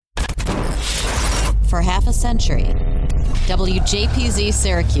For half a century, WJPZ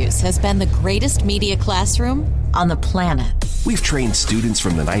Syracuse has been the greatest media classroom on the planet. We've trained students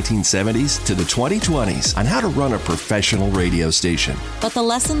from the 1970s to the 2020s on how to run a professional radio station. But the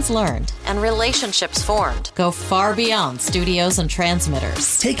lessons learned and relationships formed go far beyond studios and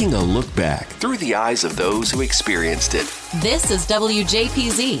transmitters. Taking a look back through the eyes of those who experienced it. This is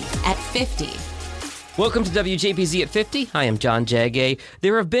WJPZ at 50. Welcome to WJPZ at 50. I am John Jagay.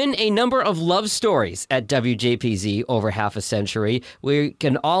 There have been a number of love stories at WJPZ over half a century. We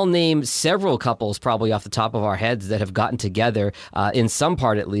can all name several couples probably off the top of our heads that have gotten together, in some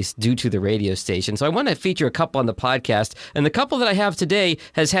part at least, due to the radio station. So I want to feature a couple on the podcast. And the couple that I have today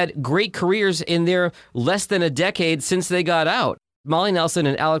has had great careers in their less than a decade since they got out. Molly Nelson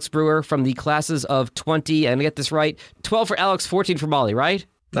and Alex Brewer from the classes of 20, and I get this right, 12 for Alex, 14 for Molly, right?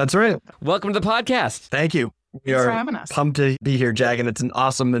 That's right. Welcome to the podcast. Thank you. We Thanks are for having us. pumped to be here, Jag, and it's an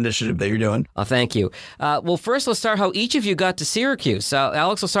awesome initiative that you're doing. Oh, thank you. Well, first, let's start how each of you got to Syracuse.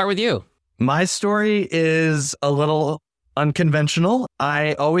 Alex, we'll start with you. My story is a little unconventional.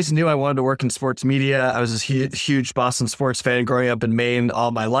 I always knew I wanted to work in sports media. I was a huge Boston sports fan growing up in Maine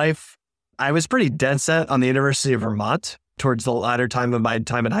all my life. I was pretty dead set on the University of Vermont towards the latter time of my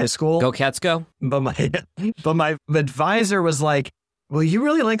time in high school. Go Cats, go. But my advisor was like, well, you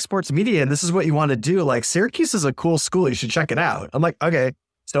really like sports media and this is what you want to do. Like, Syracuse is a cool school. You should check it out. I'm like, okay.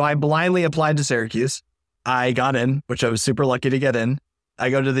 So I blindly applied to Syracuse. I got in, which I was super lucky to get in. I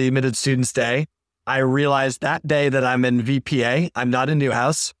go to the admitted students day. I realized that day that I'm in VPA. I'm not in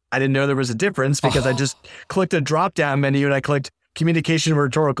Newhouse. I didn't know there was a difference because I just clicked a drop-down menu and I clicked communication and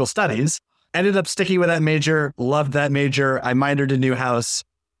rhetorical studies. Ended up sticking with that major, loved that major. I minored in Newhouse.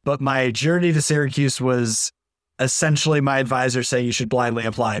 But my journey to Syracuse was essentially my advisor saying you should blindly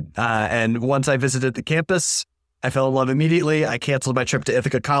apply. And once I visited the campus, I fell in love immediately. I canceled my trip to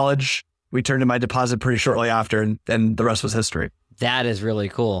Ithaca College. We turned in my deposit pretty shortly after, and the rest was history. That is really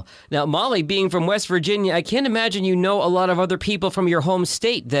cool. Now, Molly, being from West Virginia, I can't imagine you know a lot of other people from your home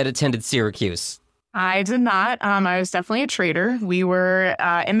state that attended Syracuse. I did not. I was definitely a trader. We were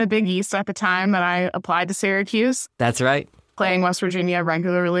in the Big East at the time that I applied to Syracuse. That's right. Playing West Virginia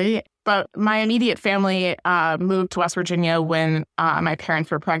regularly. But my immediate family moved to West Virginia when my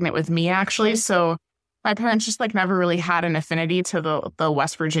parents were pregnant with me, actually. So my parents just never really had an affinity to the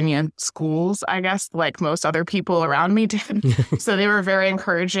West Virginia schools, I guess, like most other people around me did. So they were very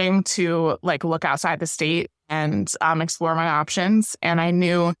encouraging to look outside the state and explore my options. And I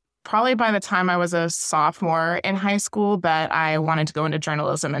knew probably by the time I was a sophomore in high school that I wanted to go into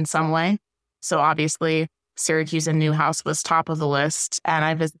journalism in some way. So obviously Syracuse and Newhouse was top of the list. And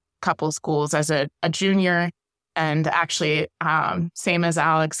I visited couple schools as a junior, and actually, same as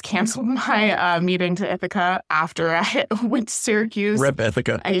Alex, canceled my meeting to Ithaca after I went to Syracuse. Rip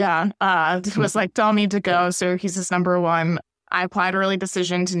Ithaca. Yeah. It was don't need to go. Syracuse is number one. I applied early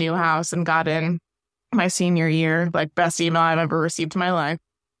decision to Newhouse and got in my senior year, best email I've ever received in my life.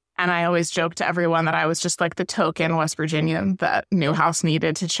 And I always joke to everyone that I was just the token West Virginian that Newhouse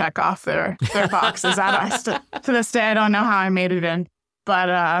needed to check off their boxes. To this day, I don't know how I made it in.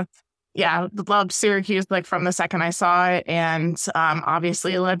 But yeah, loved Syracuse from the second I saw it, and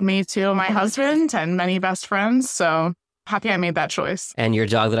obviously it led me to my husband and many best friends. So happy I made that choice. And your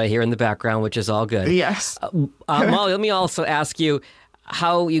dog that I hear in the background, which is all good. Yes. Molly, let me also ask you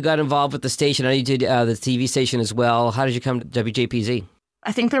how you got involved with the station. I know you did the TV station as well. How did you come to WJPZ?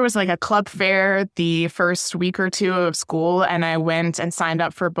 I think there was a club fair the first week or two of school, and I went and signed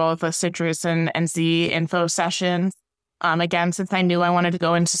up for both a Citrus and Z info session. Again, since I knew I wanted to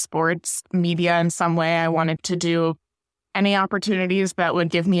go into sports media in some way, I wanted to do any opportunities that would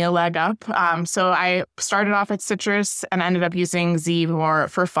give me a leg up. So I started off at Citrus and ended up using Z more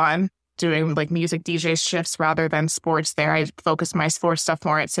for fun, doing music DJ shifts rather than sports there. I focused my sports stuff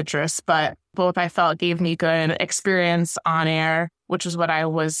more at Citrus, but both I felt gave me good experience on air, which is what I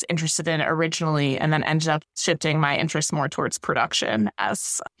was interested in originally, and then ended up shifting my interest more towards production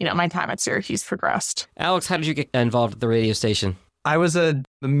as, my time at Syracuse progressed. Alex, how did you get involved at the radio station? I was an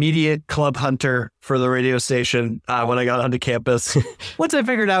immediate club hunter for the radio station when I got onto campus. Once I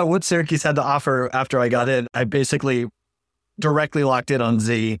figured out what Syracuse had to offer after I got in, I basically directly locked in on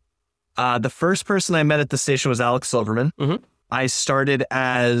Z. The first person I met at the station was Alex Silverman. Mm-hmm. I started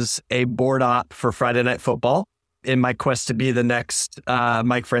as a board op for Friday Night Football in my quest to be the next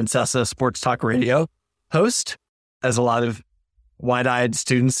Mike Francesa Sports Talk Radio host, as a lot of wide-eyed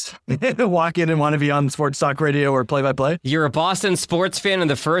students walk in and want to be on Sports Talk Radio or play-by-play. You're a Boston sports fan, and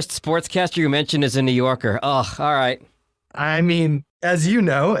the first sportscaster you mentioned is a New Yorker. Oh, all right. I mean, as you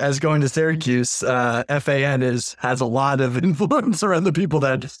know, as going to Syracuse, FAN has a lot of influence around the people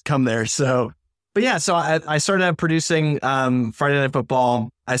that come there. So But yeah, so I started out producing Friday Night Football.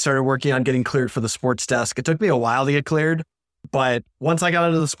 I started working on getting cleared for the sports desk. It took me a while to get cleared, but once I got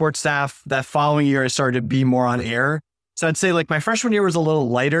into the sports staff, that following year, I started to be more on air. So I'd say like my freshman year was a little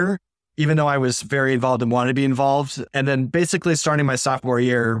lighter, even though I was very involved and wanted to be involved. And then basically starting my sophomore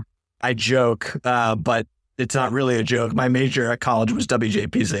year, I joke, but it's not really a joke. My major at college was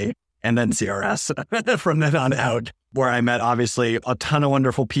WJPZ and then CRS from then on out, where I met obviously a ton of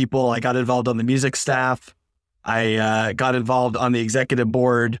wonderful people. I got involved on the music staff. I got involved on the executive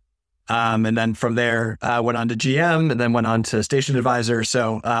board. And then from there, went on to GM and then went on to station advisor.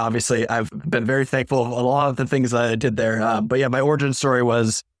 So obviously, I've been very thankful for a lot of the things that I did there. But yeah, my origin story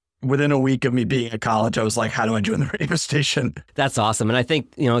was within a week of me being at college, I was like, how do I join the radio station? That's awesome. And I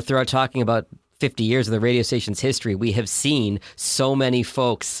think, throughout talking about 50 years of the radio station's history, we have seen so many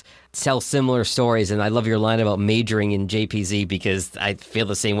folks tell similar stories. And I love your line about majoring in JPZ because I feel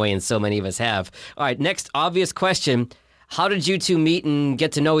the same way and so many of us have. All right, next obvious question. How did you two meet and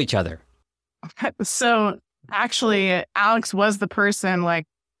get to know each other? So actually, Alex was the person like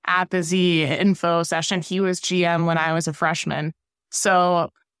at the Z info session. He was GM when I was a freshman.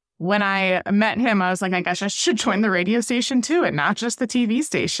 So when I met him, I was like, I guess I should join the radio station too, and not just the TV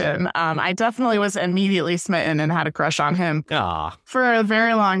station. I definitely was immediately smitten and had a crush on him for a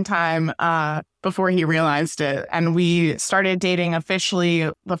very long time before he realized it. And we started dating officially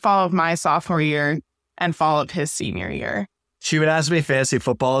the fall of my sophomore year and fall of his senior year. She would ask me fantasy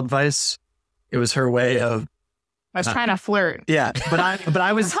football advice. It was her way of... I was trying to flirt. Yeah, but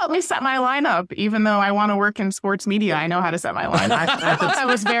I was... Help me set my lineup. Even though I want to work in sports media, I know how to set my lineup. That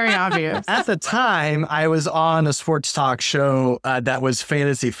was very obvious. At the time, I was on a sports talk show that was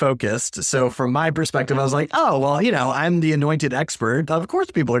fantasy focused. So from my perspective, I was like, oh, well, I'm the anointed expert. Of course,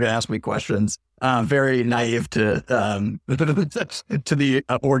 people are going to ask me questions. Very naive to the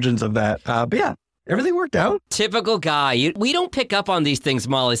origins of that. But yeah. Everything worked out. Typical guy. We don't pick up on these things,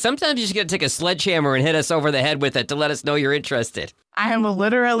 Molly. Sometimes you just got to take a sledgehammer and hit us over the head with it to let us know you're interested. I am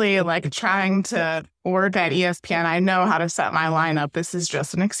literally trying to work at ESPN. I know how to set my lineup. This is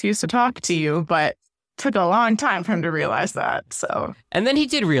just an excuse to talk to you, but it took a long time for him to realize that. So, and then he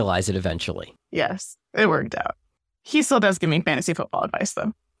did realize it eventually. Yes, it worked out. He still does give me fantasy football advice,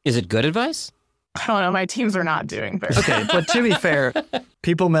 though. Is it good advice? I don't know. My teams are not doing very well. Okay, but to be fair,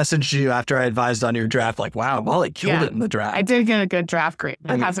 people messaged you after I advised on your draft, like, wow, Molly killed it in the draft. I did get a good draft grade.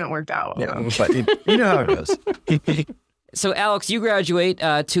 It hasn't worked out well. Yeah, but you know how it goes. So, Alex, you graduate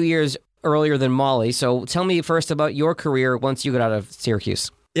 2 years earlier than Molly. So tell me first about your career once you got out of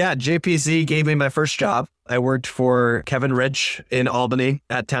Syracuse. Yeah, JPZ gave me my first job. I worked for Kevin Rich in Albany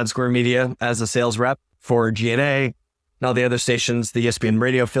at Town Square Media as a sales rep for GNA and all the other stations, the ESPN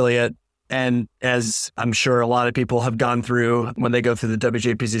radio affiliate. And as I'm sure a lot of people have gone through when they go through the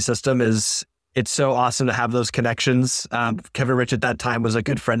WJPZ system, it's so awesome to have those connections. Kevin Rich at that time was a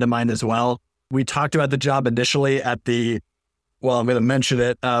good friend of mine as well. We talked about the job initially at I'm going to mention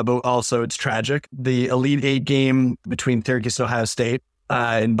it, but also it's tragic. The Elite Eight game between Syracuse and Ohio State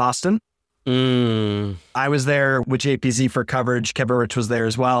in Boston. I was there with JPZ for coverage. Kevin Rich was there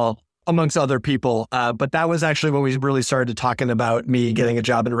as well, amongst other people. But that was actually when we really started talking about me getting a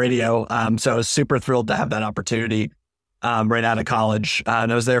job in radio. So I was super thrilled to have that opportunity right out of college.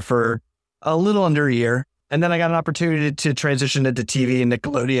 And I was there for a little under a year. And then I got an opportunity to transition into TV and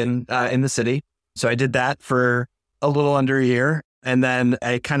Nickelodeon in the city. So I did that for a little under a year. And then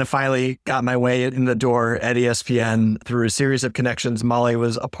I kind of finally got my way in the door at ESPN through a series of connections. Molly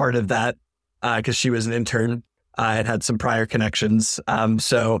was a part of that because she was an intern and had some prior connections.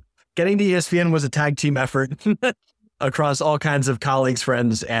 So getting to ESPN was a tag team effort across all kinds of colleagues,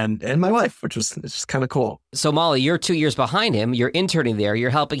 friends, and my wife, which was just kind of cool. So Molly, you're 2 years behind him. You're interning there.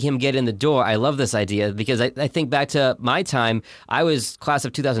 You're helping him get in the door. I love this idea because I think back to my time. I was class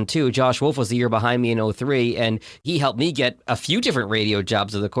of 2002. Josh Wolf was the year behind me in 2003, and he helped me get a few different radio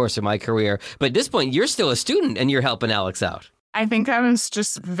jobs over the course of my career. But at this point, you're still a student and you're helping Alex out. I think I was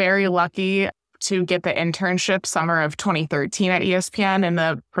just very lucky to get the internship summer of 2013 at ESPN in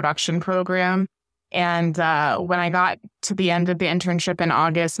the production program. And when I got to the end of the internship in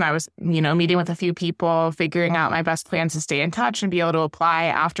August and I was, meeting with a few people, figuring out my best plans to stay in touch and be able to apply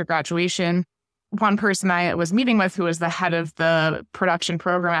after graduation, one person I was meeting with who was the head of the production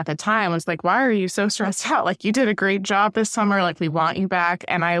program at the time was like, why are you so stressed out? You did a great job this summer. We want you back.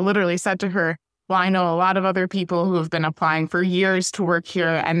 And I literally said to her, well, I know a lot of other people who have been applying for years to work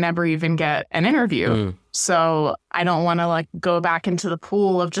here and never even get an interview. So I don't want to go back into the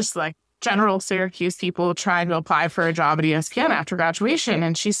pool of just general Syracuse people trying to apply for a job at ESPN after graduation.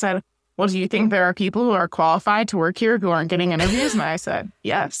 And she said, well, do you think there are people who are qualified to work here who aren't getting interviews? And I said,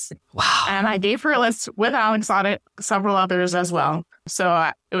 yes. Wow. And I gave her a list with Alex on it, several others as well.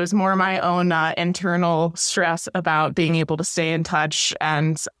 So it was more my own internal stress about being able to stay in touch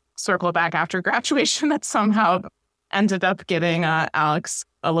and circle back after graduation that somehow ended up getting Alex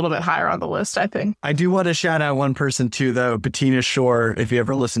a little bit higher on the list, I think. I do want to shout out one person too, though, Bettina Shore. If you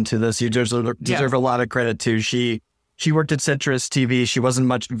ever listen to this, you deserve a lot of credit too. She worked at Citrus TV. She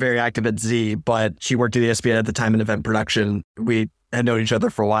wasn't very active at Z, but she worked at ESPN at the time in event production. We had known each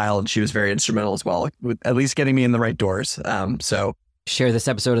other for a while, and she was very instrumental as well, with at least getting me in the right doors. So share this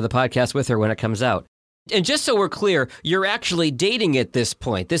episode of the podcast with her when it comes out. And just so we're clear, you're actually dating at this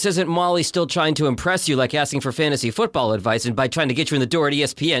point. This isn't Molly still trying to impress you, like asking for fantasy football advice and by trying to get you in the door at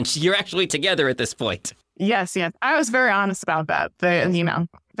ESPN. You're actually together at this point. Yes. I was very honest about that.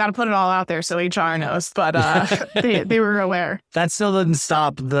 Got to put it all out there so HR knows, but they were aware. That still didn't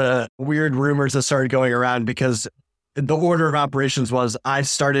stop the weird rumors that started going around, because the order of operations was I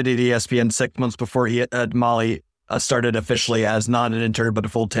started at ESPN 6 months before Molly started officially as not an intern, but a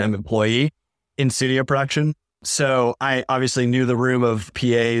full-time employee in studio production. So I obviously knew the room of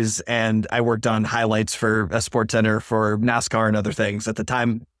PAs, and I worked on highlights for a Sports Center for NASCAR and other things at the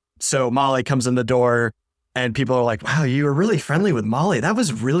time. So Molly comes in the door and people are like, wow, you were really friendly with Molly. That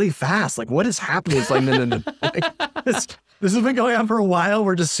was really fast. Like, what is happening? It's like, no. This has been going on for a while.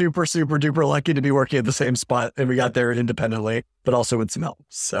 We're just super, super duper lucky to be working at the same spot. And we got there independently, but also with some help.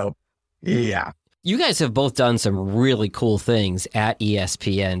 So yeah. You guys have both done some really cool things at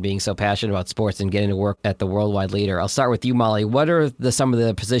ESPN, being so passionate about sports and getting to work at the worldwide leader. I'll start with you, Molly. What are some of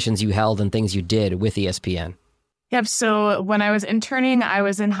the positions you held and things you did with ESPN? Yep. So when I was interning, I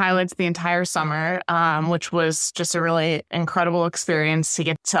was in highlights the entire summer, which was just a really incredible experience to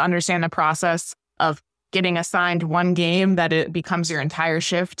get to understand the process of getting assigned one game that it becomes your entire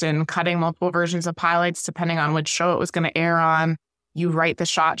shift, and cutting multiple versions of highlights depending on which show it was going to air on. You write the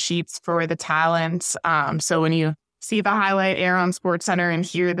shot sheets for the talent. So when you see the highlight air on SportsCenter and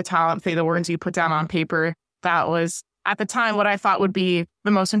hear the talent say the words you put down on paper, that was, at the time, what I thought would be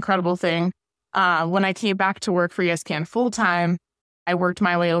the most incredible thing. When I came back to work for ESPN full-time, I worked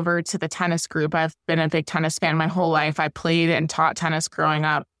my way over to the tennis group. I've been a big tennis fan my whole life. I played and taught tennis growing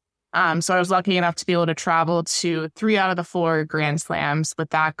up. So I was lucky enough to be able to travel to 3 out of the 4 Grand Slams with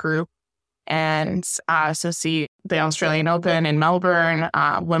that group. And so see the Australian Open in Melbourne,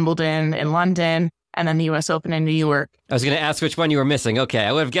 Wimbledon in London, and then the U.S. Open in New York. I was going to ask which one you were missing. Okay,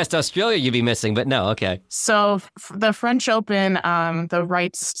 I would have guessed Australia you'd be missing, but no, okay. So the French Open, the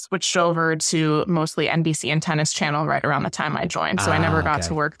rights switched over to mostly NBC and Tennis Channel right around the time I joined. So I never got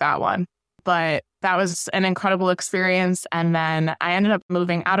to work that one. But that was an incredible experience. And then I ended up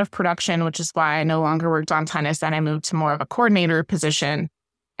moving out of production, which is why I no longer worked on tennis, and I moved to more of a coordinator position.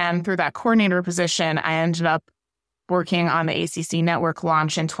 And through that coordinator position, I ended up working on the ACC network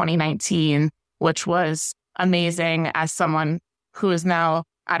launch in 2019, which was amazing as someone who is now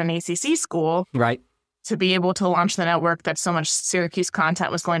at an ACC school. Right. To be able to launch the network that so much Syracuse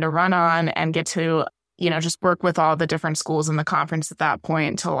content was going to run on, and get to, just work with all the different schools in the conference at that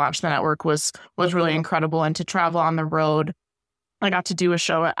point to launch the network was really incredible. And to travel on the road, I got to do a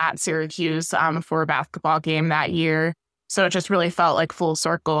show at Syracuse for a basketball game that year. So it just really felt like full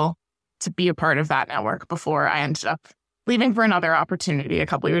circle to be a part of that network before I ended up leaving for another opportunity a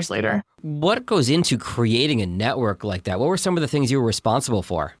couple years later. What goes into creating a network like that? What were some of the things you were responsible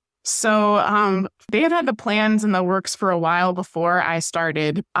for? So they had the plans in the works for a while before I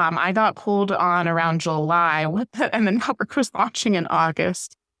started. I got pulled on around July, and the network was launching in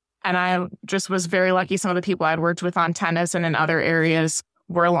August. And I just was very lucky. Some of the people I'd worked with on tennis and in other areas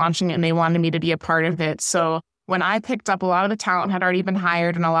were launching it, and they wanted me to be a part of it. So when I picked up, a lot of the talent had already been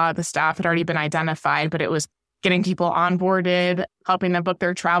hired and a lot of the staff had already been identified, but it was getting people onboarded, helping them book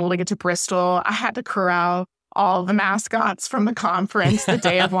their travel to get to Bristol. I had to corral all the mascots from the conference the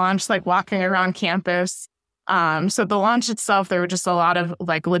day of launch, like walking around campus. So the launch itself, there were just a lot of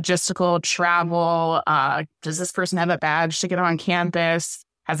like logistical travel. Does this person have a badge to get on campus?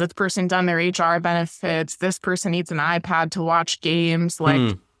 Has this person done their HR benefits? This person needs an iPad to watch games,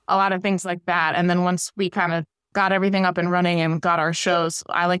 like a lot of things like that. And then once we kind of got everything up and running and got our shows,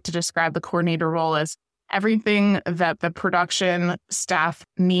 I like to describe the coordinator role as everything that the production staff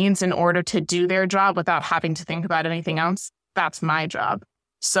needs in order to do their job without having to think about anything else. That's my job.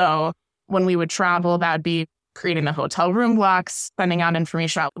 So when we would travel, that would be creating the hotel room blocks, sending out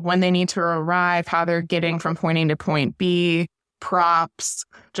information about when they need to arrive, how they're getting from point A to point B, props,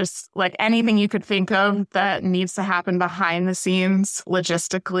 just like anything you could think of that needs to happen behind the scenes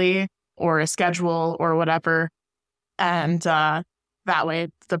logistically, or a schedule or whatever. And that way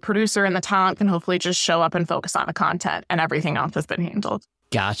the producer and the talent can hopefully just show up and focus on the content, and everything else has been handled.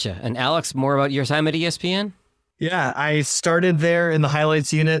 Gotcha. And Alex, more about your time at ESPN? Yeah, I started there in the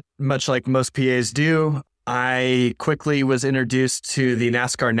highlights unit, much like most PAs do. I quickly was introduced to the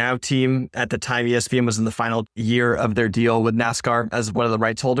NASCAR Now team. At the time, ESPN was in the final year of their deal with NASCAR as one of the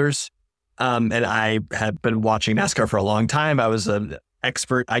rights holders. And I had been watching NASCAR for a long time. I was an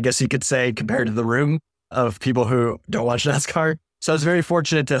expert, I guess you could say, compared to the room of people who don't watch NASCAR. So I was very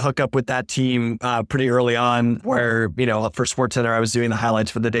fortunate to hook up with that team pretty early on where, for SportsCenter, I was doing the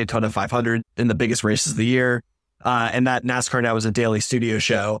highlights for the Daytona 500 in the biggest races of the year. And that NASCAR Now was a daily studio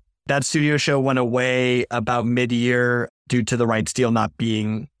show. That studio show went away about mid-year due to the rights deal not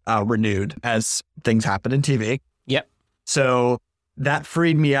being renewed, as things happen in TV. Yep. So that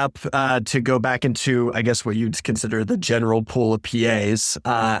freed me up to go back into, I guess, what you'd consider the general pool of PAs.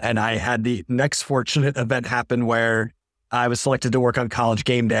 And I had the next fortunate event happen where I was selected to work on College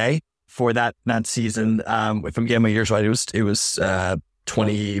Game Day for that season. If I'm getting my years right, it was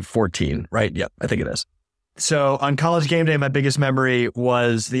 2014, right? Yep, I think it is. So on College Game Day, my biggest memory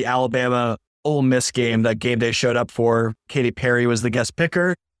was the Alabama Ole Miss game that Game Day showed up for. Katy Perry was the guest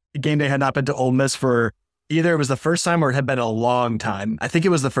picker. Game Day had not been to Ole Miss for either it was the first time or it had been a long time. I think it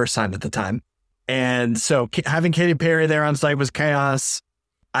was the first time at the time. And so having Katy Perry there on site was chaos.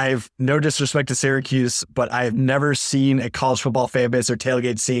 I've no disrespect to Syracuse, but I've never seen a college football fan base or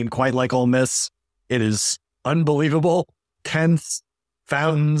tailgate scene quite like Ole Miss. It is unbelievable. Tents,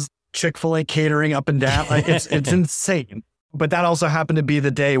 fountains, Chick-fil-A catering up and down. It's insane. But that also happened to be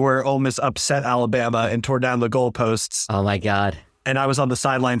the day where Ole Miss upset Alabama and tore down the goalposts. Oh, my God. And I was on the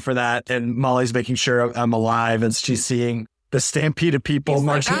sideline for that. And Molly's making sure I'm alive as she's seeing the stampede of people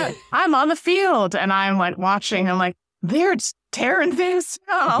marching. Like, I'm on the field. And I'm like watching. I'm like, they're tearing things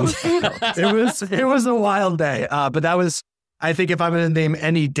down. It was a wild day. But that was, I think if I'm going to name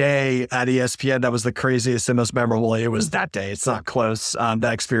any day at ESPN that was the craziest and most memorable, it was that day. It's not close.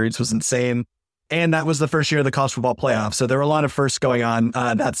 That experience was insane. And that was the first year of the college football playoff. So there were a lot of firsts going on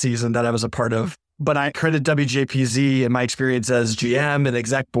that season that I was a part of. But I credit WJPZ and my experience as GM and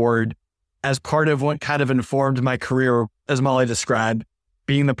exec board as part of what kind of informed my career, as Molly described,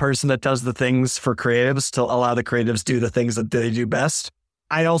 being the person that does the things for creatives to allow the creatives do the things that they do best.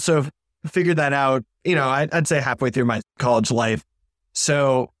 I also figured that out, I'd say halfway through my college life.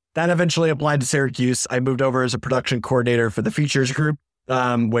 So that eventually applied to Syracuse. I moved over as a production coordinator for the features group,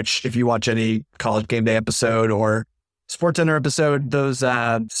 which if you watch any College Game Day episode or SportsCenter episode, those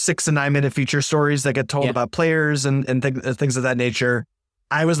 6 to 9 minute feature stories that get told about players and things of that nature.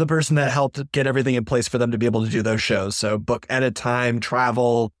 I was the person that helped get everything in place for them to be able to do those shows. So book edit time,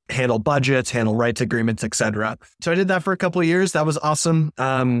 travel, handle budgets, handle rights agreements, etc. So I did that for a couple of years. That was awesome.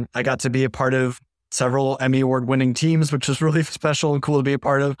 I got to be a part of several Emmy Award winning teams, which was really special and cool to be a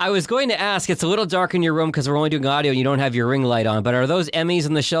part of. I was going to ask, it's a little dark in your room because we're only doing audio and you don't have your ring light on, but are those Emmys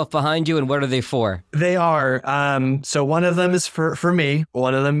on the shelf behind you and what are they for? They are. So one of them is for me.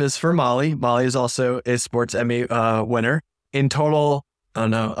 One of them is for Molly. Molly is also a sports Emmy winner. In total, oh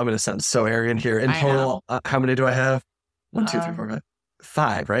no, I'm going to sound so arrogant here. In total, how many do I have? 1, 2, 3, 4, 5.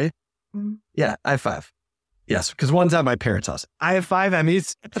 5, right? Mm-hmm. Yeah, I have 5. Yes, because one's at my parents' house. I have 5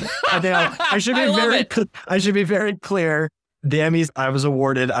 Emmys. I should be very clear. The Emmys I was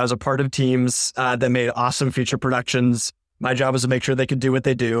awarded, I was a part of teams that made awesome feature productions. My job was to make sure they could do what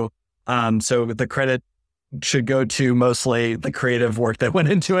they do. So the credit should go to mostly the creative work that went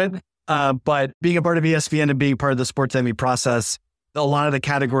into it. But being a part of ESPN and being part of the Sports Emmy process, a lot of the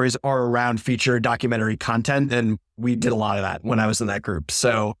categories are around feature documentary content. And we did a lot of that when I was in that group.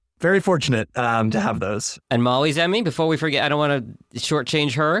 So very fortunate to have those. And Molly's Emmy, before we forget, I don't want to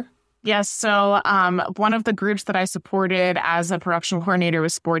shortchange her. Yes. So one of the groups that I supported as a production coordinator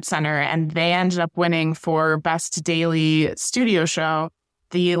was SportsCenter, and they ended up winning for Best Daily Studio Show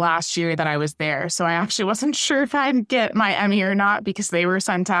the last year that I was there. So I actually wasn't sure if I'd get my Emmy or not because they were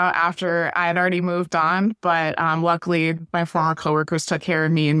sent out after I had already moved on. But luckily, my former coworkers took care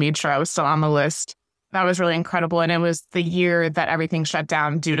of me and made sure I was still on the list. That was really incredible. And it was the year that everything shut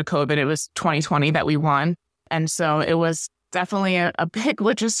down due to COVID. It was 2020 that we won. And so it was definitely a big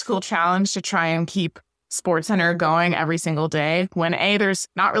logistical challenge to try and keep SportsCenter going every single day when A, there's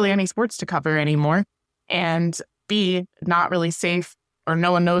not really any sports to cover anymore, and B, not really safe or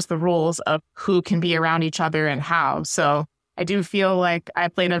no one knows the rules of who can be around each other and how. So I do feel like I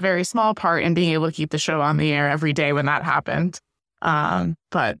played a very small part in being able to keep the show on the air every day when that happened.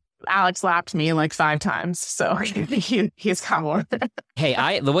 But Alex lapped me like 5 times, so he's got more.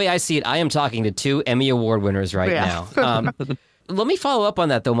 Hey, the way I see it, I am talking to 2 Emmy Award winners right now. let me follow up on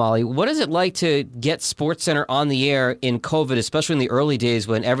that, though, Molly. What is it like to get SportsCenter on the air in COVID, especially in the early days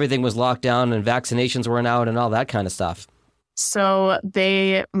when everything was locked down and vaccinations weren't out and all that kind of stuff? So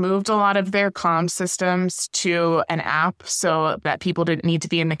they moved a lot of their comm systems to an app so that people didn't need to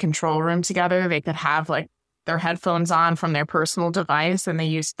be in the control room together. They could have like their headphones on from their personal device, and they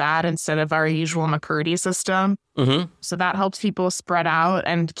used that instead of our usual McCurdy system. Mm-hmm. So that helps people spread out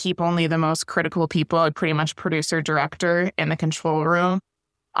and keep only the most critical people, pretty much producer, director, in the control room.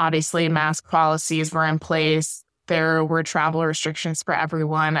 Obviously, mask policies were in place. There were travel restrictions for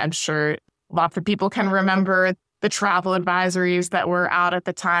everyone. I'm sure lots of people can remember the travel advisories that were out at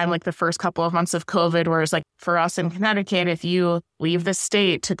the time, like the first couple of months of COVID, where it's like for us in Connecticut, if you leave the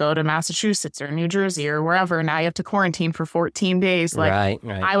state to go to Massachusetts or New Jersey or wherever, now you have to quarantine for 14 days. Like,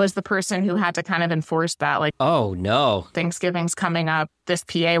 right. I was the person who had to kind of enforce that. Like, oh, no. Thanksgiving's coming up. This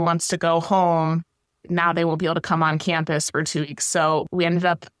PA wants to go home. Now they won't be able to come on campus for 2 weeks. So we ended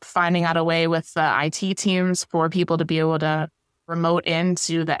up finding out a way with the IT teams for people to be able to remote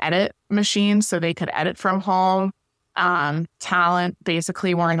into the edit machine so they could edit from home. Talent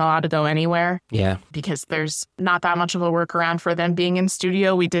basically weren't allowed to go anywhere. Yeah. Because there's not that much of a workaround for them being in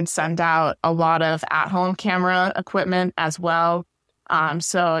studio. We did send out a lot of at-home camera equipment as well.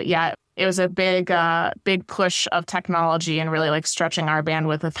 So yeah, it was a big push of technology and really like stretching our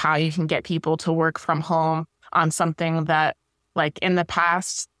bandwidth of how you can get people to work from home on something that, like, in the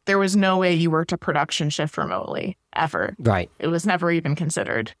past, there was no way you worked a production shift remotely, ever. Right. It was never even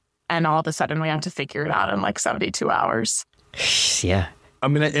considered. And all of a sudden, we have to figure it out in like 72 hours. Yeah.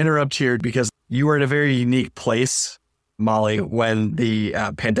 I'm going to interrupt here because you were in a very unique place, Molly, when the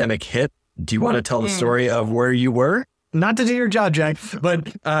pandemic hit. Do you want to tell the story of where you were? Not to do your job, Jack, but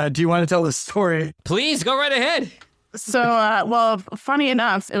do you want to tell the story? Please, go right ahead. So, well, funny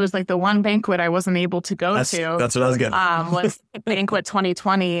enough, it was like the one banquet I wasn't able to go to. That's what I was getting. Was Banquet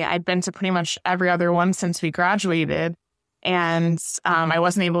 2020. I'd been to pretty much every other one since we graduated. And I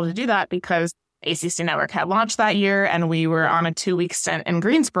wasn't able to do that because ACC Network had launched that year, and we were on a 2-week stint in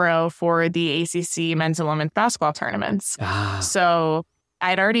Greensboro for the ACC men's and women's basketball tournaments. So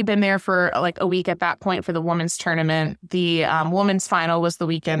I'd already been there for like a week at that point for the women's tournament. The women's final was the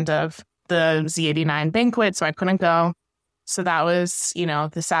weekend of the Z89 banquet, so I couldn't go. So that was,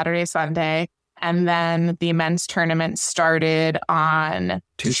 the Saturday, Sunday. And then the men's tournament started on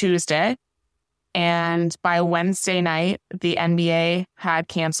Tuesday. And by Wednesday night, the NBA had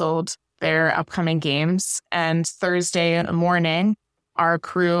canceled their upcoming games. And Thursday morning, our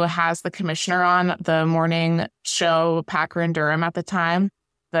crew has the commissioner on the morning show, Packer and Durham at the time.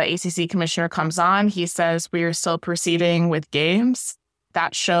 The ACC commissioner comes on. He says, we are still proceeding with games.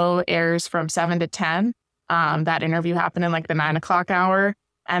 That show airs from 7 to 10. That interview happened in like the 9 o'clock hour.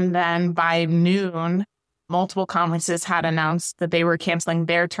 And then by noon, multiple conferences had announced that they were canceling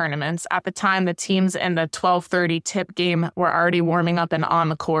their tournaments. At the time, the teams in the 12:30 tip game were already warming up and on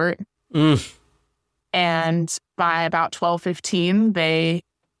the court. And by about 12:15, they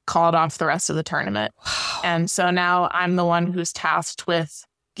called off the rest of the tournament. Wow. And so now I'm the one who's tasked with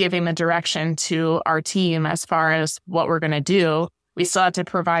giving the direction to our team as far as what we're going to do. We still had to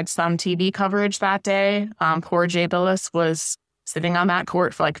provide some TV coverage that day. Poor Jay Billis was sitting on that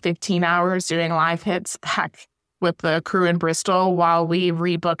court for like 15 hours doing live hits back with the crew in Bristol while we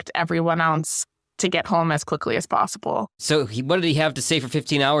rebooked everyone else to get home as quickly as possible. So what did he have to say for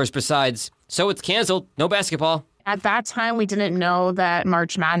 15 hours besides, so it's canceled, no basketball? At that time, we didn't know that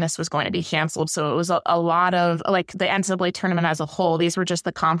March Madness was going to be canceled. So it was a lot of like the NCAA tournament as a whole. These were just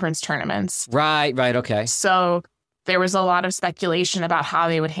the conference tournaments. Right. Okay. So there was a lot of speculation about how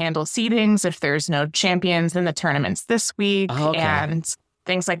they would handle seedings if there's no champions in the tournaments this week and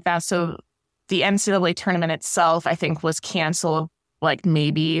things like that. So the NCAA tournament itself, I think, was canceled like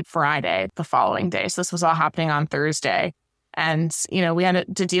maybe Friday, the following day. So this was all happening on Thursday. And, we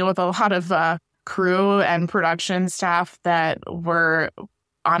had to deal with a lot of crew and production staff that were,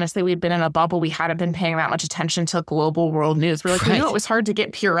 honestly, we'd been in a bubble. We hadn't been paying that much attention to global world news. We're like, we knew it was hard to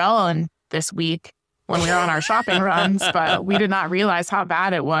get Purell in this week when we were on our shopping runs, but we did not realize how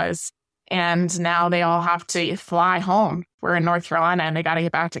bad it was. And now they all have to fly home. We're in North Carolina and they got to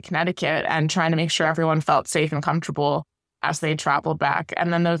get back to Connecticut, and trying to make sure everyone felt safe and comfortable as they traveled back.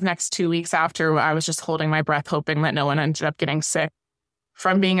 And then those next 2 weeks after, I was just holding my breath, hoping that no one ended up getting sick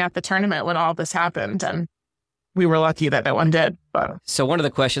from being at the tournament when all this happened. And we were lucky that no one did. But So one of the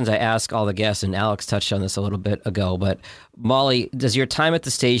questions I ask all the guests, and Alex touched on this a little bit ago, but Molly, does your time at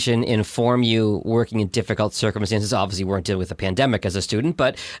the station inform you working in difficult circumstances? Obviously, you weren't dealing with a pandemic as a student,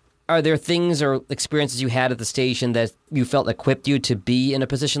 but are there things or experiences you had at the station that you felt equipped you to be in a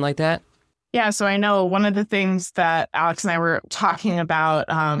position like that? Yeah, so I know one of the things that Alex and I were talking about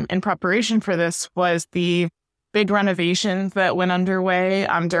in preparation for this was the big renovations that went underway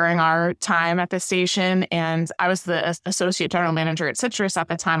during our time at the station. And I was the associate general manager at Citrus at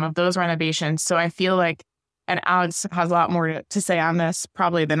the time of those renovations. So I feel like, and Alex has a lot more to say on this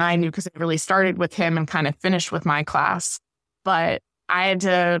probably than I knew because it really started with him and kind of finished with my class. But I had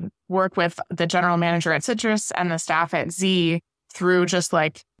to work with the general manager at Citrus and the staff at Z through just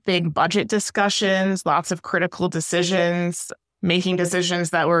like big budget discussions, lots of critical decisions, making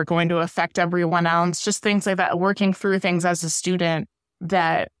decisions that were going to affect everyone else, just things like that, working through things as a student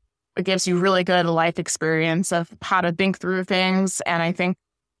that it gives you really good life experience of how to think through things. And I think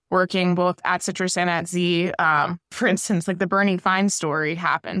working both at Citrus and at Z, for instance, like the Bernie Fine story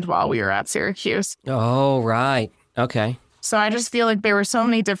happened while we were at Syracuse. Oh, right. Okay. So I just feel like there were so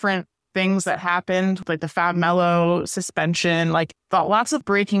many different things that happened, like the Fab Mello suspension, like lots of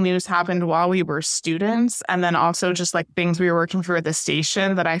breaking news happened while we were students. And then also just like things we were working through at the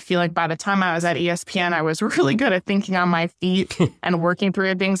station that I feel like by the time I was at ESPN, I was really good at thinking on my feet and working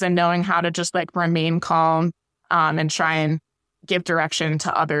through things and knowing how to just like remain calm and try and give direction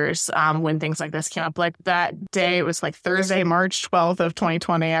to others when things like this came up. Like that day, it was like Thursday, March 12th of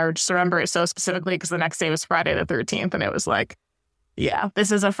 2020. I just remember it so specifically because the next day was Friday the 13th. And it was like, yeah,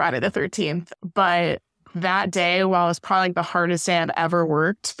 this is a Friday the 13th. But that day, while it was probably like the hardest day I've ever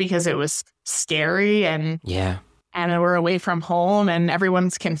worked because it was scary and we're away from home and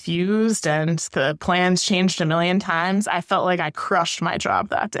everyone's confused and the plans changed a million times, I felt like I crushed my job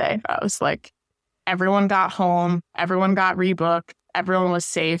that day. I was like, everyone got home, everyone got rebooked, everyone was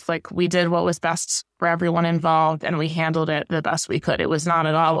safe. Like we did what was best for everyone involved and we handled it the best we could. It was not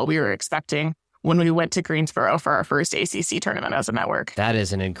at all what we were expecting when we went to Greensboro for our first ACC tournament as a network. That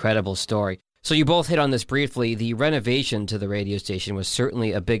is an incredible story. So you both hit on this briefly. The renovation to the radio station was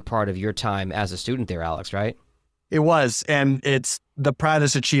certainly a big part of your time as a student there, Alex, right? It was, and it's the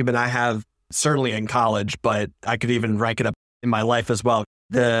proudest achievement I have, certainly in college, but I could even rank it up in my life as well.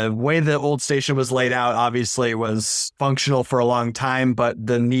 The way the old station was laid out obviously was functional for a long time, but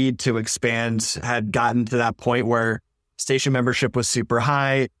the need to expand had gotten to that point where station membership was super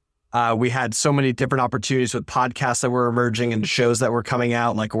high. We had so many different opportunities with podcasts that were emerging and shows that were coming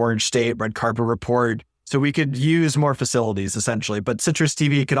out, like Orange State, Red Carpet Report. So we could use more facilities, essentially. But Citrus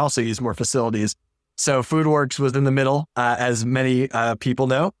TV could also use more facilities. So FoodWorks was in the middle, as many people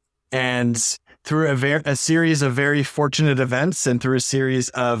know. And through a series of very fortunate events and through a series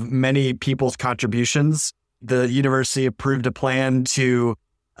of many people's contributions, the university approved a plan to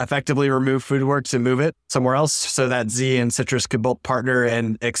effectively remove FoodWorks and move it somewhere else so that Z and Citrus could both partner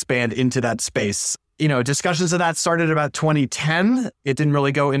and expand into that space. You know, discussions of that started about 2010. It didn't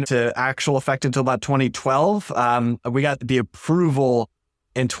really go into actual effect until about 2012. We got the approval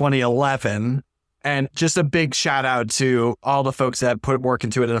in 2011. And just a big shout out to all the folks that put work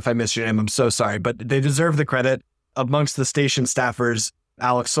into it. And if I missed your name, I'm so sorry, but they deserve the credit. Amongst the station staffers,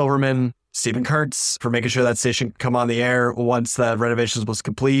 Alex Silverman, Stephen Kurtz for making sure that station could come on the air once the renovations was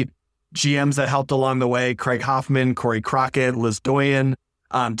complete. GMs that helped along the way, Craig Hoffman, Corey Crockett, Liz Doyen,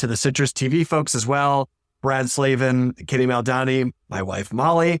 to the Citrus TV folks as well, Brad Slavin, Katie Maldani, my wife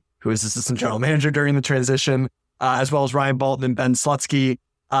Molly, who was assistant general manager during the transition, as well as Ryan Bolton and Ben Slutsky.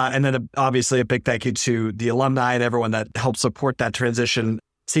 And then obviously a big thank you to the alumni and everyone that helped support that transition.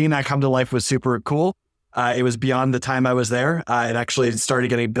 Seeing that come to life was super cool. It was beyond the time I was there. It actually started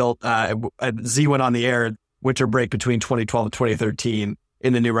getting built. Z went on the air winter break between 2012 and 2013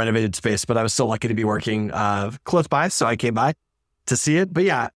 in the new renovated space, but I was still lucky to be working close by, so I came by to see it. But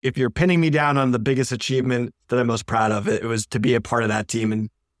yeah, if you're pinning me down on the biggest achievement that I'm most proud of, it was to be a part of that team and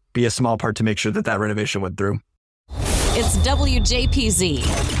be a small part to make sure that that renovation went through. It's WJPZ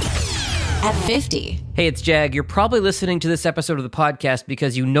at 50. Hey, it's Jag. You're probably listening to this episode of the podcast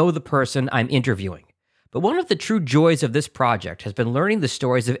because you know the person I'm interviewing. But one of the true joys of this project has been learning the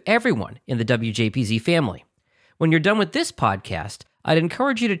stories of everyone in the WJPZ family. When you're done with this podcast, I'd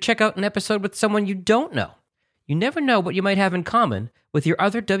encourage you to check out an episode with someone you don't know. You never know what you might have in common with your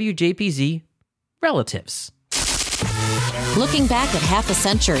other WJPZ relatives. Looking back at half a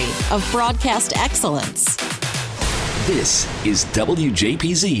century of broadcast excellence. This is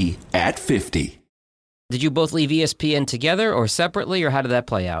WJPZ at 50. Did you both leave ESPN together or separately, or how did that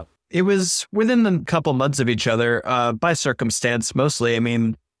play out? It was within a couple months of each other, by circumstance mostly. I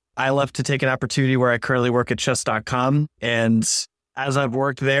mean, I left to take an opportunity where I currently work at chess.com. And as I've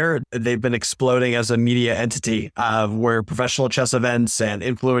worked there, they've been exploding as a media entity where professional chess events and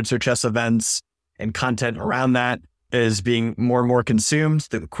influencer chess events and content around that is being more and more consumed.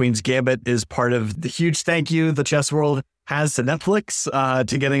 The Queen's Gambit is part of the huge thank you the chess world has to Netflix,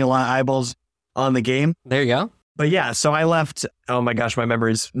 to getting a lot of eyeballs on the game. There you go. But yeah, so I left, oh my gosh, my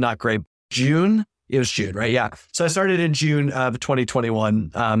memory's not great. June? It was June, right? Yeah. So I started in June of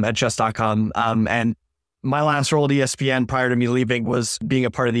 2021 at chess.com. And my last role at ESPN prior to me leaving was being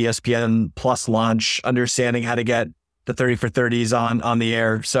a part of the ESPN Plus launch, understanding how to get the 30 for 30s on the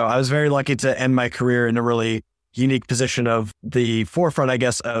air. So I was very lucky to end my career in a really unique position of the forefront, I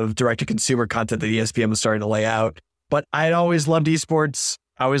guess, of direct-to-consumer content that ESPN was starting to lay out. But I'd always loved esports.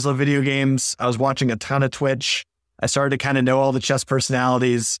 I always loved video games. I was watching a ton of Twitch. I started to kind of know all the chess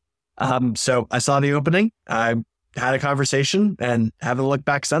personalities. So I saw the opening. I had a conversation and haven't looked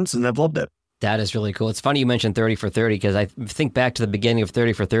back since, and I've loved it. That is really cool. It's funny you mentioned 30 for 30 because I think back to the beginning of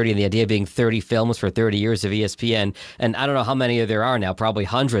 30 for 30 and the idea being 30 films for 30 years of ESPN. And I don't know how many there are now, probably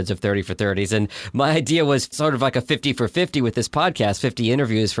hundreds of 30 for 30s. And my idea was sort of like a 50 for 50 with this podcast, 50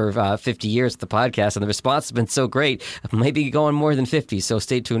 interviews for 50 years of the podcast. And the response has been so great. Maybe going more than 50. So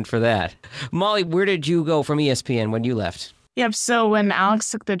stay tuned for that. Molly, where did you go from ESPN when you left? Yep. So when Alex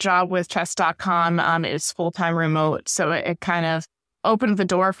took the job with chess.com, it was full-time remote. So it kind of opened the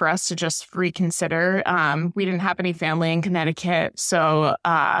door for us to just reconsider. We didn't have any family in Connecticut, so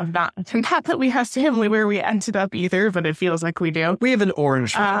not that we have family where we ended up either, but it feels like we do. We have an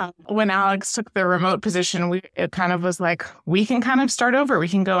orange. When Alex took the remote position, it kind of was like, we can kind of start over. We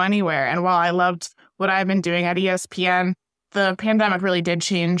can go anywhere. And while I loved what I've been doing at ESPN, the pandemic really did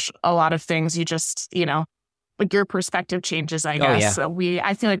change a lot of things. You just, like your perspective changes, I guess. Oh, yeah. So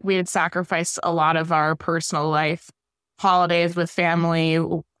I feel like we had sacrificed a lot of our personal life, holidays with family,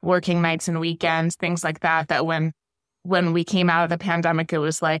 working nights and weekends, things like that, that when we came out of the pandemic, it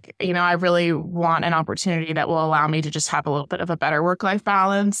was like, I really want an opportunity that will allow me to just have a little bit of a better work-life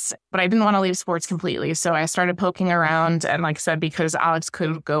balance. But I didn't want to leave sports completely. So I started poking around. And like I said, because Alex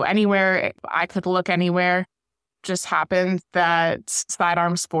could go anywhere, I could look anywhere. Just happened that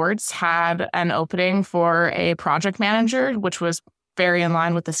Sidearm Sports had an opening for a project manager, which was very in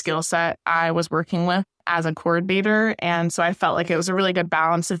line with the skill set I was working with as a coordinator. And so I felt like it was a really good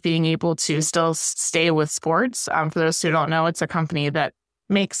balance of being able to still stay with sports. For those who don't know, it's a company that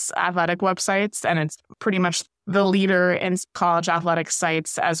makes athletic websites, and it's pretty much the leader in college athletic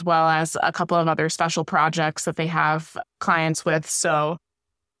sites, as well as a couple of other special projects that they have clients with. So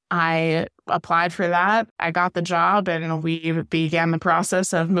I applied for that. I got the job, and we began the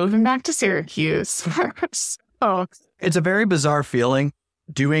process of moving back to Syracuse. So it's a very bizarre feeling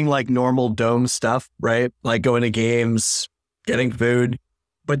doing like normal dome stuff, right? Like going to games, getting food,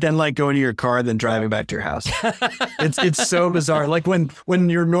 but then like going to your car and then driving back to your house. It's so bizarre. Like when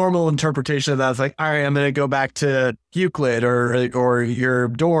your normal interpretation of that is like, all right, I'm going to go back to Euclid or your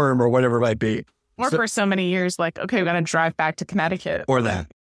dorm or whatever it might be. Or for so many years, like, okay, we're going to drive back to Connecticut. Or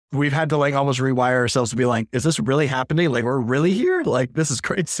that. We've had to like almost rewire ourselves to be like, is this really happening? Like, we're really here? Like, this is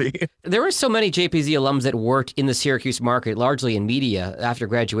crazy. There were so many JPZ alums that worked in the Syracuse market, largely in media after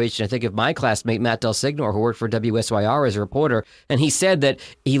graduation. I think of my classmate, Matt Del Signor, who worked for WSYR as a reporter, and he said that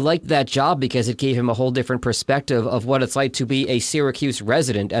he liked that job because it gave him a whole different perspective of what it's like to be a Syracuse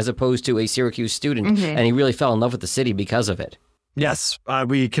resident as opposed to a Syracuse student. Mm-hmm. And he really fell in love with the city because of it. Yes,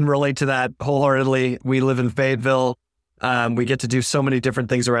 we can relate to that wholeheartedly. We live in Fayetteville. We get to do so many different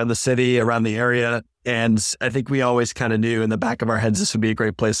things around the city, around the area. And I think we always kind of knew in the back of our heads this would be a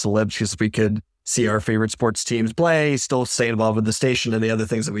great place to live because we could see our favorite sports teams play, still stay involved with the station and the other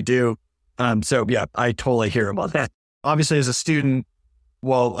things that we do. So yeah, I totally hear about that. Obviously, as a student,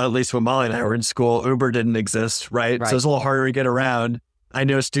 well, at least when Molly and I were in school, Uber didn't exist, right? So it's a little harder to get around. I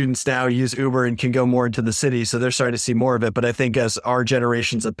know students now use Uber and can go more into the city, so they're starting to see more of it. But I think as our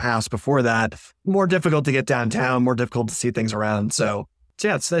generations have passed before that, more difficult to get downtown, more difficult to see things around. So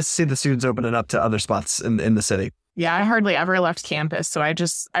yeah, it's nice to see the students opening up to other spots in the city. Yeah, I hardly ever left campus, so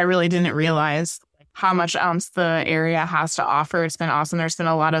I really didn't realize how much else the area has to offer. It's been awesome. There's been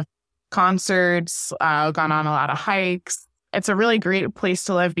a lot of concerts, gone on a lot of hikes. It's a really great place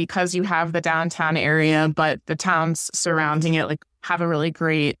to live because you have the downtown area, but the towns surrounding it have a really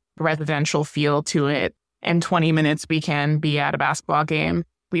great residential feel to it. In 20 minutes, we can be at a basketball game.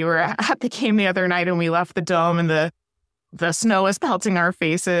 We were at the game the other night and we left the dome and the snow was pelting our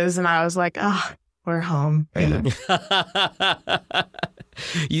faces. And I was like, oh, we're home. The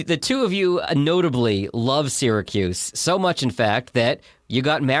two of you notably love Syracuse, so much, in fact, that you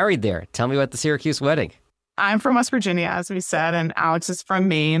got married there. Tell me about the Syracuse wedding. I'm from West Virginia, as we said, and Alex is from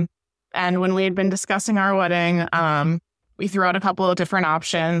Maine. And when we had been discussing our wedding, we threw out a couple of different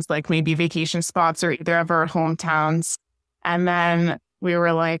options, like maybe vacation spots or either of our hometowns. And then we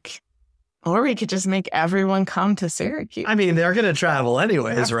were like, or we could just make everyone come to Syracuse. I mean, they're going to travel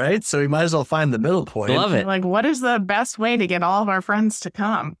anyways, right? So we might as well find the middle point. Love it. Like, what is the best way to get all of our friends to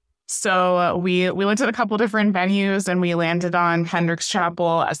come? So we looked at a couple different venues and we landed on Hendricks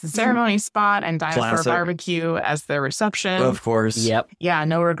Chapel as the ceremony spot and Dinosaur Classic. Barbecue as the reception. Of course. Yep. Yeah,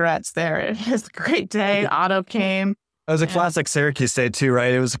 no regrets there. It was a great day. Auto came. It was a classic Syracuse day too,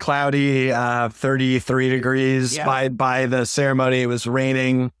 right? It was cloudy, 33 degrees. Yeah. By the ceremony, it was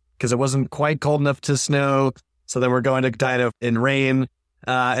raining because it wasn't quite cold enough to snow. So then we're going to Dino in rain.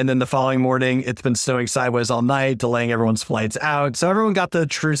 And then the following morning, it's been snowing sideways all night, delaying everyone's flights out. So everyone got the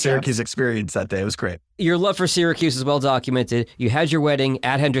true Syracuse experience that day. It was great. Your love for Syracuse is well documented. You had your wedding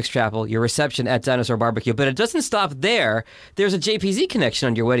at Hendricks Chapel, your reception at Dinosaur Barbecue, but it doesn't stop there. There's a JPZ connection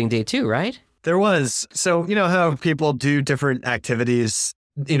on your wedding day too, right? There was. So, you know how people do different activities,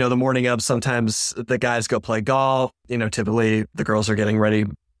 you know, the morning of, sometimes the guys go play golf, you know, typically the girls are getting ready.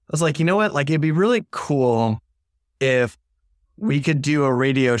 I was like, you know what? Like, it'd be really cool if we could do a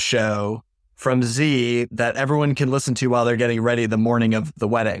radio show from Z that everyone can listen to while they're getting ready the morning of the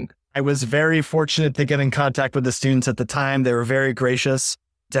wedding. I was very fortunate to get in contact with the students at the time. They were very gracious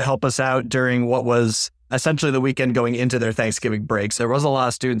to help us out during what was essentially the weekend going into their Thanksgiving breaks. There was a lot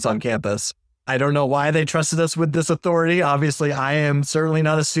of students on campus. I don't know why they trusted us with this authority. Obviously, I am certainly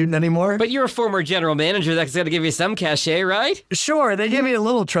not a student anymore. But you're a former general manager. That's got to give you some cachet, right? Sure, they gave me a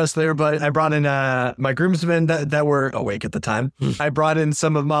little trust there, but I brought in my groomsmen that were awake at the time. I brought in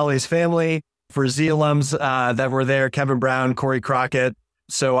some of Molly's family for Z alums that were there, Kevin Brown, Corey Crockett.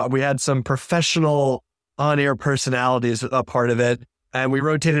 So we had some professional on-air personalities a part of it. And we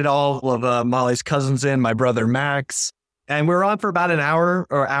rotated all of Molly's cousins in, my brother Max. And we were on for about an hour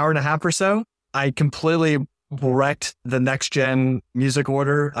or hour and a half or so. I completely wrecked the next gen music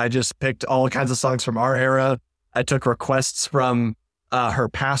order. I just picked all kinds of songs from our era. I took requests from her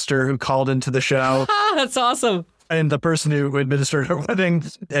pastor who called into the show. That's awesome. And the person who administered her wedding.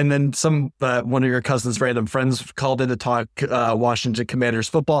 And then one of your cousin's random friends called in to talk Washington Commanders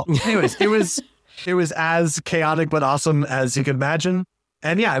football. Anyways, it was as chaotic but awesome as you could imagine.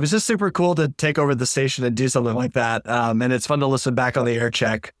 And yeah, it was just super cool to take over the station and do something like that. And it's fun to listen back on the air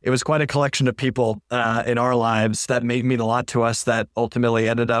check. It was quite a collection of people in our lives that mean a lot to us that ultimately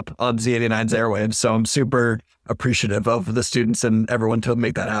ended up on Z89's airwaves. So I'm super appreciative of the students and everyone to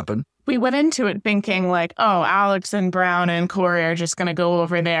make that happen. We went into it thinking like, oh, Alex and Brown and Corey are just going to go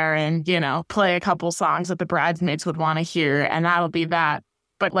over there and, you know, play a couple songs that the bridesmaids would want to hear. And that'll be that.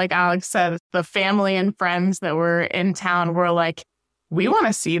 But like Alex said, the family and friends that were in town were like, we want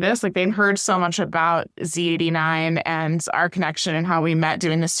to see this. Like, they'd heard so much about Z89 and our connection and how we met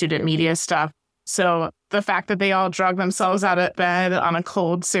doing the student media stuff. So the fact that they all drug themselves out of bed on a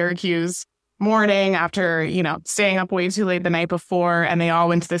cold Syracuse morning after, you know, staying up way too late the night before, and they all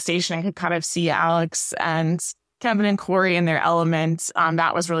went to the station and could kind of see Alex and Kevin and Corey in their element,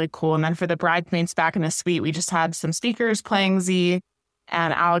 that was really cool. And then for the bridesmaids back in the suite, we just had some speakers playing Z,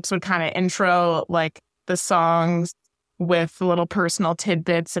 and Alex would kind of intro like the songs with little personal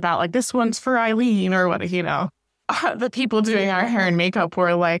tidbits about like, this one's for Eileen or what, you know. The people doing our hair and makeup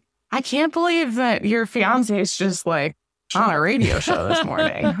were like, I can't believe that your fiance is just like on a radio show this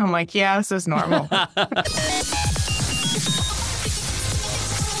morning. I'm like, yeah, this is normal.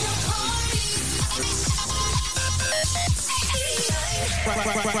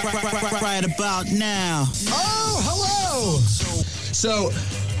 Right about now. Oh, hello. So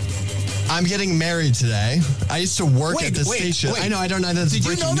I'm getting married today. I used to work at the station. Wait. I know, I don't know. That's Did you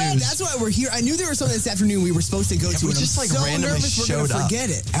breaking know that? news. That's why we're here. I knew there was something this afternoon we were supposed to go to. we And just, I'm like, so randomly nervous we're showed gonna up. forget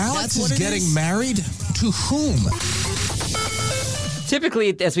it. Alex That's what is it getting is. married to whom?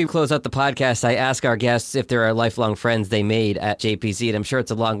 Typically, as we close out the podcast, I ask our guests if there are lifelong friends they made at JPZ, and I'm sure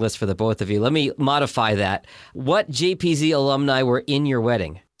it's a long list for the both of you. Let me modify that. What JPZ alumni were in your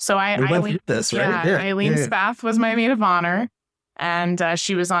wedding? So Eileen, Eileen Spath was my maid of honor, and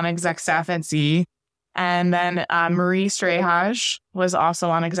she was on exec staff at Z. And then Marie Strayhage was also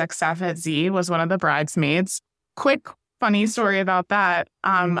on exec staff at Z, was one of the bridesmaids. Quick funny story about that.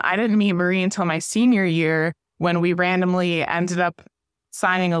 I didn't meet Marie until my senior year when we randomly ended up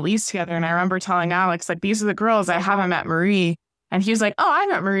signing a lease together. And I remember telling Alex, like, these are the girls. I haven't met Marie. And he was like, oh, I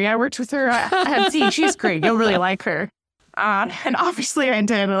met Marie. I worked with her at Z. She's great. You'll really like her. And obviously I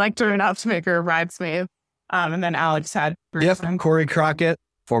did. I liked her enough to make her a bridesmaid. And then Alex had... Yep, Corey Crockett,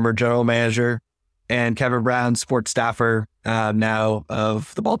 former general manager, and Kevin Brown, sports staffer, now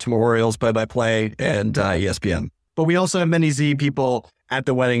of the Baltimore Orioles, play-by-play, and ESPN. But we also have many Z people at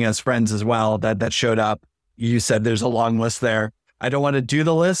the wedding as friends as well that showed up. You said there's a long list there. I don't want to do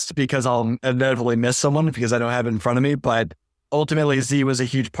the list because I'll inevitably miss someone because I don't have it in front of me. But ultimately, Z was a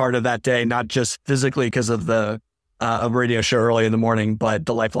huge part of that day, not just physically because of the a radio show early in the morning, but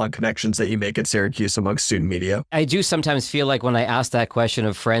the lifelong connections that you make at Syracuse amongst student media. I do sometimes feel like when I ask that question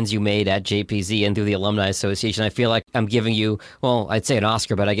of friends you made at JPZ and through the Alumni Association, I feel like I'm giving you, well, I'd say an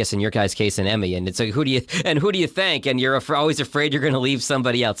Oscar, but I guess in your guys' case, an Emmy. And it's like, who do you thank? And you're always afraid you're going to leave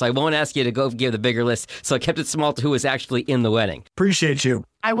somebody else. So I won't ask you to go give the bigger list. So I kept it small to who was actually in the wedding. Appreciate you.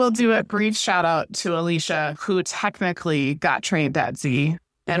 I will do a brief shout out to Alicia, who technically got trained at Z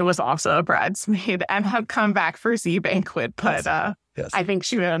and was also a bridesmaid and had come back for Z banquet. But Yes. I think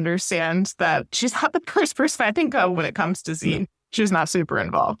she would understand that she's not the first person I think of when it comes to Z. She was not super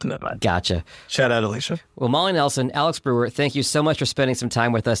involved in it. Gotcha. Shout out, Alicia. Well, Molly Nelson, Alex Brewer, thank you so much for spending some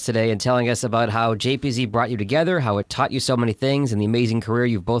time with us today and telling us about how JPZ brought you together, how it taught you so many things, and the amazing career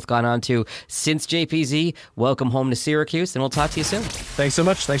you've both gone on to since JPZ. Welcome home to Syracuse, and we'll talk to you soon. Thanks so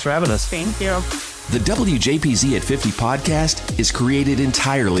much. Thanks for having us. Thank you. The WJPZ at 50 podcast is created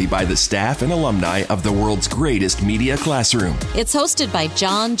entirely by the staff and alumni of the world's greatest media classroom. It's hosted by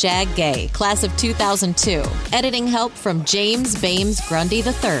John Jag Gay, class of 2002. Editing help from James Bames Grundy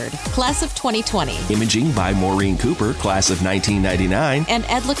III, class of 2020. Imaging by Maureen Cooper, class of 1999. And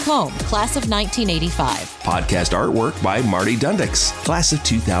Ed Lacombe, class of 1985. Podcast artwork by Marty Dundix, class of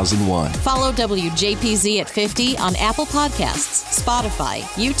 2001. Follow WJPZ at 50 on Apple Podcasts, Spotify,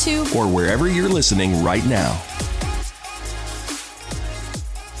 YouTube, Or wherever you're listening right now.